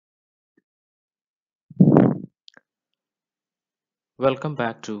Welcome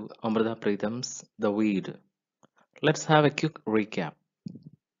back to Amrita Pritam's The Weed. Let's have a quick recap.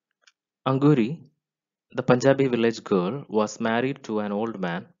 Anguri, the Punjabi village girl, was married to an old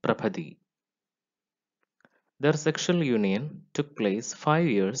man, Prabhati. Their sexual union took place 5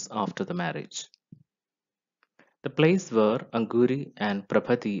 years after the marriage. The place where Anguri and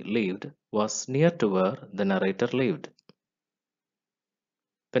Prabhati lived was near to where the narrator lived.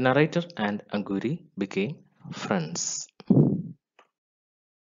 The narrator and Anguri became friends.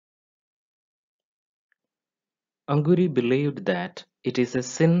 Anguri believed that it is a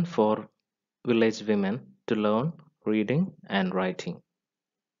sin for village women to learn reading and writing.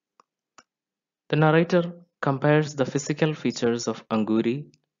 The narrator compares the physical features of Anguri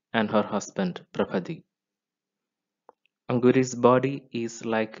and her husband Prabhati. Anguri's body is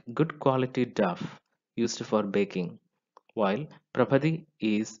like good quality duff used for baking, while Prabhati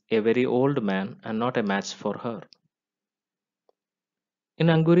is a very old man and not a match for her. In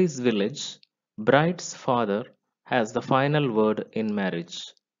Anguri's village, bride's father has the final word in marriage.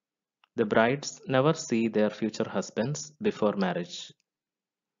 The brides never see their future husbands before marriage.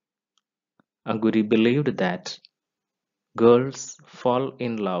 Anguri believed that girls fall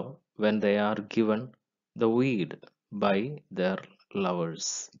in love when they are given the weed by their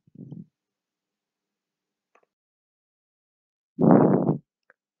lovers.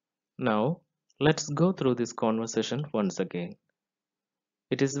 Now, let's go through this conversation once again.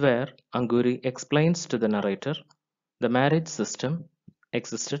 It is where Anguri explains to the narrator the marriage system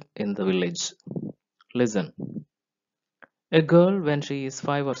existed in the village. Listen, a girl, when she is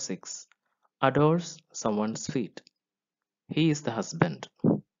 5 or 6, adores someone's feet. He is the husband.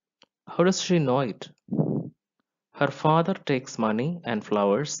 How does she know it? Her father takes money and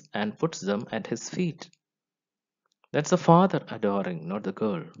flowers and puts them at his feet. That's the father adoring, not the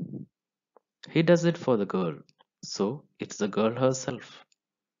girl. He does it for the girl, so it's the girl herself.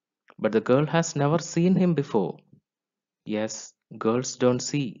 But the girl has never seen him before. Yes, girls don't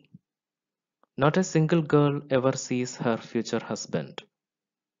see. Not a single girl ever sees her future husband.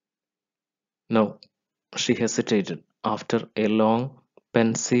 No, she hesitated. After a long,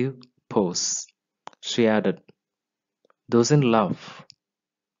 pensive pause, she added, those in love,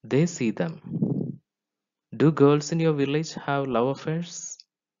 they see them. Do girls in your village have love affairs?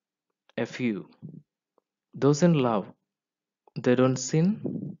 A few. Those in love, they don't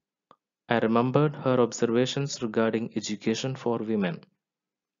sin? I remembered her observations regarding education for women.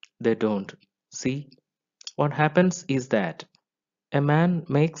 They don't. See, what happens is that a man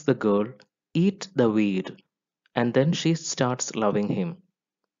makes the girl eat the weed and then she starts loving him.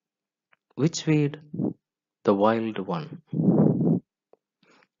 Which weed? The wild one.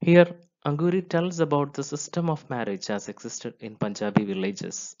 Here, Anguri tells about the system of marriage as existed in Punjabi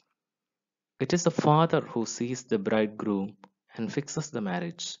villages. It is the father who sees the bridegroom and fixes the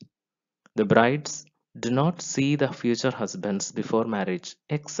marriage. The brides do not see the future husbands before marriage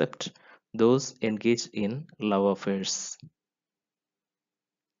except those engaged in love affairs.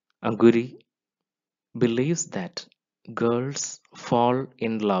 Anguri believes that girls fall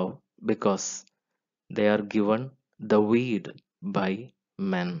in love because they are given the weed by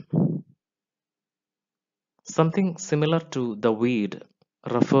men. Something similar to the weed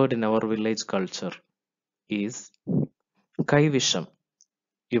referred in our village culture is Kaivisham.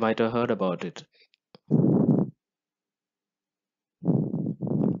 You might have heard about it.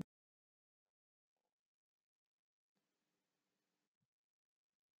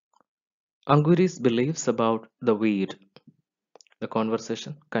 Anguri's beliefs about the weed. The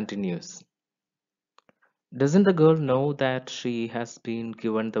conversation continues. Doesn't the girl know that she has been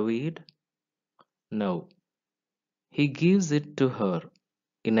given the weed? No. He gives it to her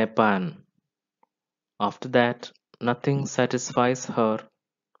in a pan. After that, nothing satisfies her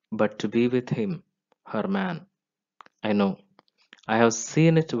but to be with him, her man. I know. I have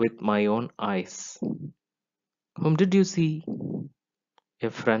seen it with my own eyes. Whom did you see? A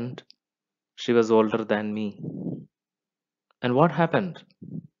friend. She was older than me. And what happened?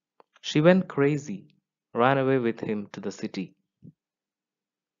 She went crazy, ran away with him to the city.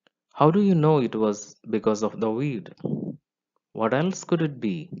 How do you know it was because of the weed? What else could it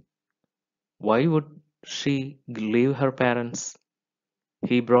be? Why would she leave her parents?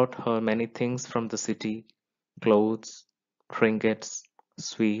 He brought her many things from the city, clothes, trinkets,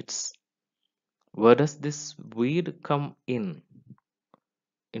 sweets. Where does this weed come in?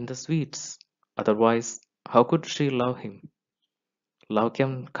 In the sweets. Otherwise, how could she love him? Love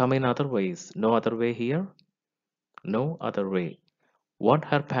can come in other ways. No other way here? No other way. What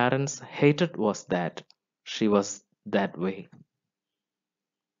her parents hated was that she was that way.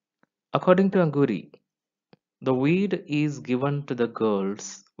 According to Anguri, The weed is given to the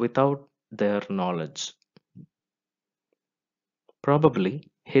girls without their knowledge, probably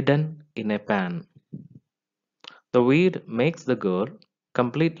hidden in a pan. The weed makes the girl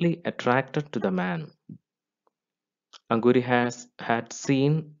completely attracted to the man. Anguri has had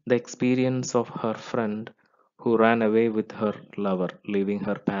seen the experience of her friend who ran away with her lover, leaving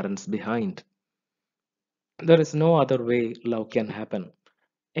her parents behind. There is no other way love can happen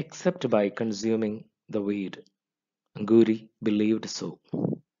except by consuming the weed. Anguri believed so.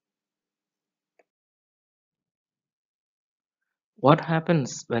 What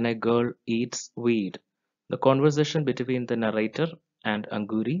happens when a girl eats weed? The conversation between the narrator and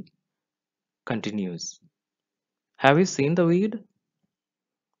Anguri continues. Have you seen the weed?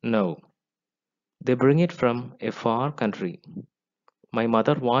 No. They bring it from a far country. My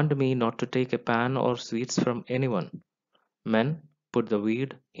mother warned me not to take a pan or sweets from anyone. Men put the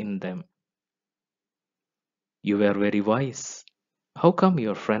weed in them. You were very wise. How come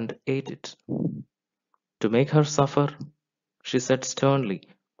your friend ate it? To make her suffer, she said sternly.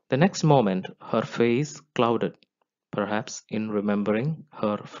 The next moment, her face clouded, perhaps in remembering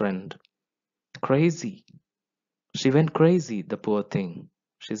her friend. Crazy. She went crazy, the poor thing,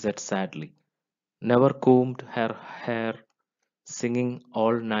 she said sadly. Never combed her hair, singing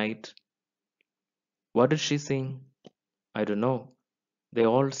all night. What did she sing? I don't know. They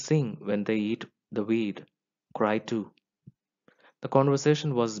all sing when they eat the weed, cry too. The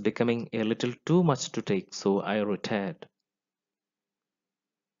conversation was becoming a little too much to take, so I retired.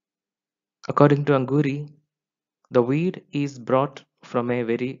 According to Anguri, the weed is brought from a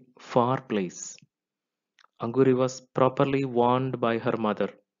very far place. Anguri was properly warned by her mother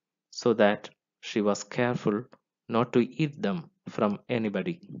so that she was careful not to eat them from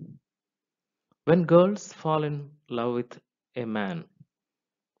anybody. When girls fall in love with a man,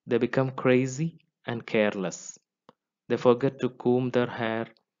 they become crazy and careless. They forget to comb their hair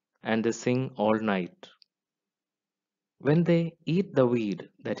and they sing all night. When they eat the weed,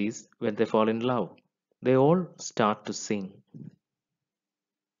 that is, when they fall in love, they all start to sing.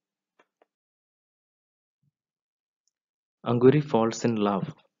 Anguri falls in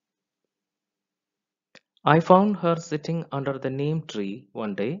love. I found her sitting under the neem tree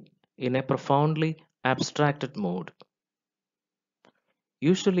one day in a profoundly abstracted mood.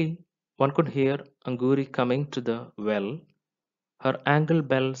 Usually, one could hear Anguri coming to the well. Her angle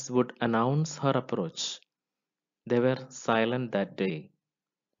bells would announce her approach. They were silent that day.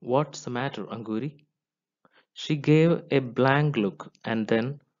 What's the matter, Anguri? She gave a blank look and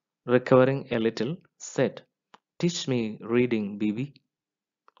then, recovering a little, said, Teach me reading, Bibi.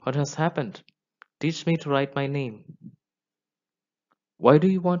 What has happened? Teach me to write my name. Why do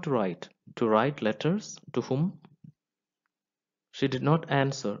you want to write? To write letters? To whom? She did not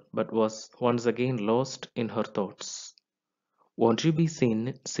answer, but was once again lost in her thoughts. Won't you be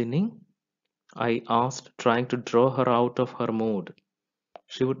sinning? I asked, trying to draw her out of her mood.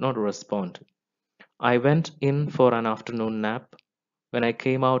 She would not respond. I went in for an afternoon nap. When I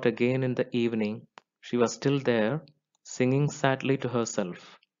came out again in the evening, she was still there, singing sadly to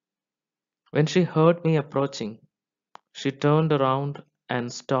herself. When she heard me approaching, she turned around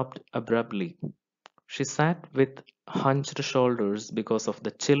and stopped abruptly. She sat with hunched shoulders because of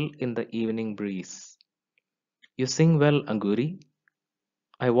the chill in the evening breeze. You sing well, Anguri.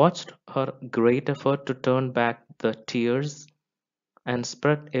 I watched her great effort to turn back the tears and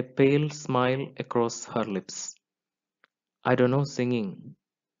spread a pale smile across her lips. I don't know singing,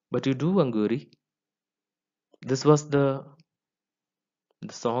 but you do, Anguri. This was the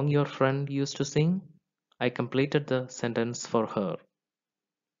song your friend used to sing? I completed the sentence for her.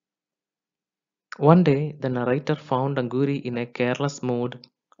 One day, the narrator found Anguri in a careless mood,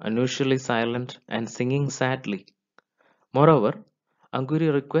 unusually silent and singing sadly. Moreover,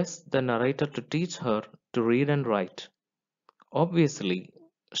 Anguri requests the narrator to teach her to read and write. Obviously,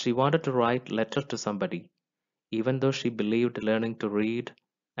 she wanted to write letter to somebody, even though she believed learning to read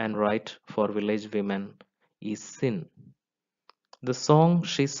and write for village women is sin. The song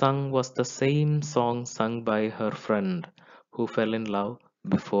she sung was the same song sung by her friend who fell in love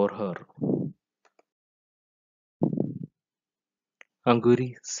before her.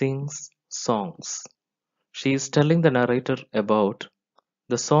 Anguri sings songs. She is telling the narrator about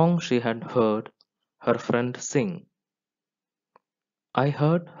the song she had heard her friend sing. I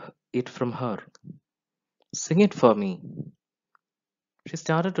heard it from her. Sing it for me. She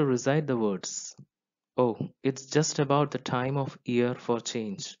started to recite the words. Oh, it's just about the time of year for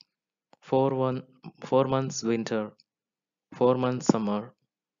change. 4 4 months winter, 4 months summer,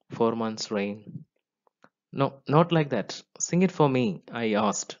 4 months rain. No, not like that. Sing it for me, I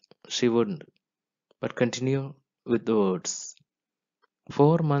asked. She wouldn't. but continue with the words.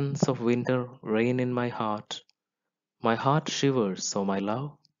 4 months of winter rain in my heart shivers, so my love.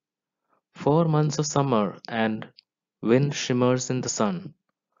 4 months of summer and wind shimmers in the sun.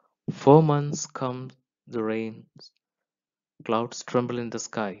 4 months come the rain, clouds tremble in the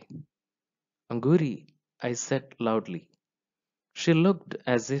sky. Anguri, I said loudly. She looked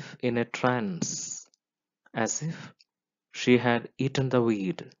as if in a trance, as if she had eaten the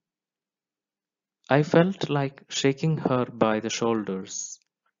weed. I felt like shaking her by the shoulders.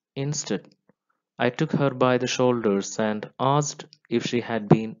 Instead, I took her by the shoulders and asked if she had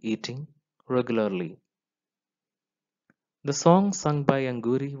been eating regularly. The song sung by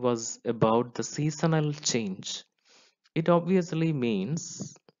Anguri was about the seasonal change. It obviously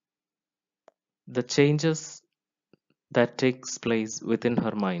means the changes that takes place within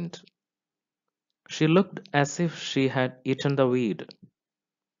her mind. She looked as if she had eaten the weed.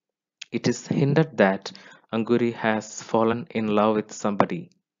 It is hinted that Anguri has fallen in love with somebody.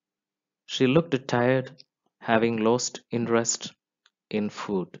 She looked tired, having lost interest in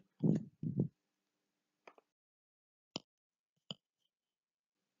food.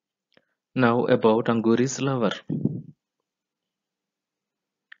 Now about Anguri's lover.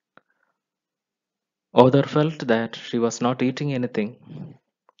 Author felt that she was not eating anything,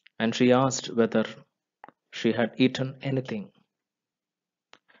 and she asked whether she had eaten anything.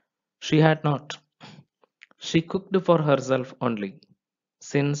 She had not. She cooked for herself only,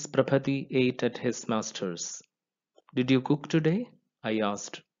 since Prabhati ate at his master's. Did you cook today? I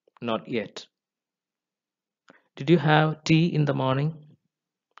asked. Not yet. Did you have tea in the morning?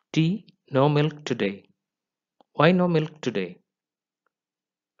 Tea? No milk today. Why no milk today?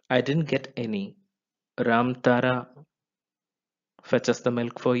 I didn't get any. Ram Tara fetches the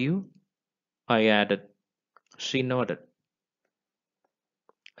milk for you? I added. She nodded.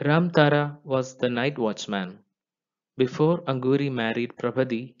 Ram Tara was the night watchman. Before Anguri married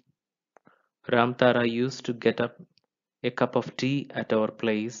Prabhati, Ram Tara used to get up a cup of tea at our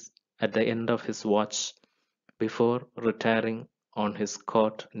place at the end of his watch before retiring on his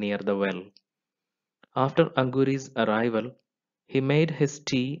cot near the well. After Anguri's arrival, he made his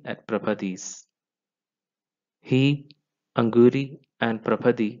tea at Prabhati's. He, Anguri, and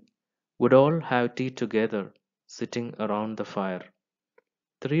Prabhati would all have tea together, sitting around the fire.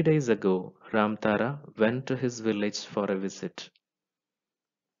 3 days ago, Ramtara went to his village for a visit.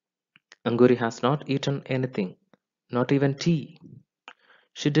 Anguri has not eaten anything, not even tea.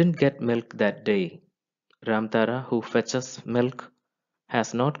 She didn't get milk that day. Ramtara, who fetches milk,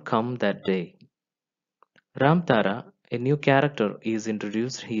 has not come that day. Ramtara, a new character, is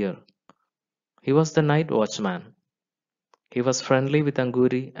introduced here. He was the night watchman. He was friendly with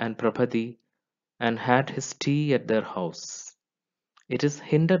Anguri and Prabhati and had his tea at their house. It is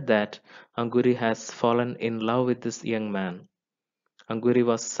hinted that Anguri has fallen in love with this young man. Anguri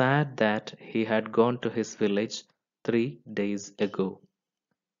was sad that he had gone to his village 3 days ago.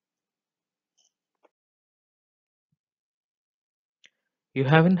 You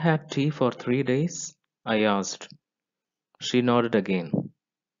haven't had tea for 3 days? I asked. She nodded again.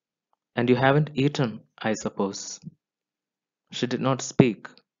 And you haven't eaten, I suppose. She did not speak.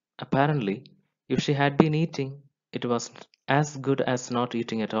 Apparently, if she had been eating, it was as good as not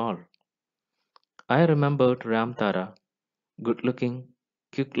eating at all. I remembered Ramtara, good looking,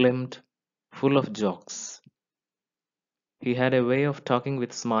 quick limbed, full of jokes. He had a way of talking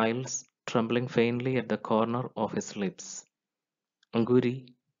with smiles trembling faintly at the corner of his lips.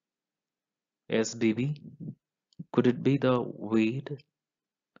 Anguri, yes, Bibi, could it be the weed?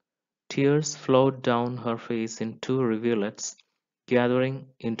 Tears flowed down her face in two rivulets, gathering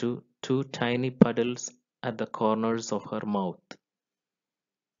into two tiny puddles at the corners of her mouth.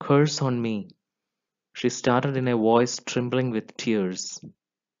 Curse on me, she started in a voice trembling with tears.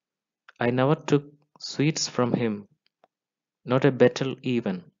 I never took sweets from him, not a betel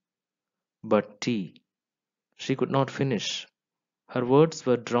even, but tea. She could not finish. Her words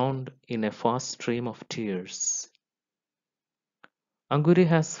were drowned in a fast stream of tears. Anguri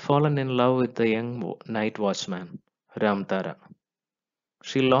has fallen in love with the young night watchman, Ramtara.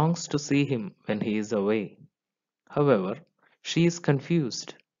 She longs to see him when he is away. However, she is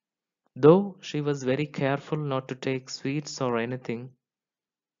confused. Though she was very careful not to take sweets or anything,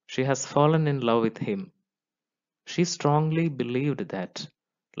 she has fallen in love with him. She strongly believed that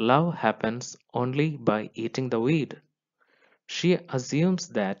love happens only by eating the weed. She assumes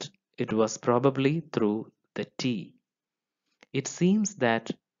that it was probably through the tea. It seems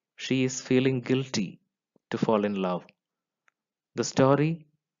that she is feeling guilty to fall in love. The story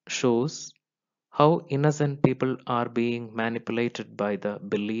shows How innocent people are being manipulated by the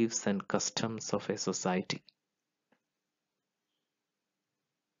beliefs and customs of a society.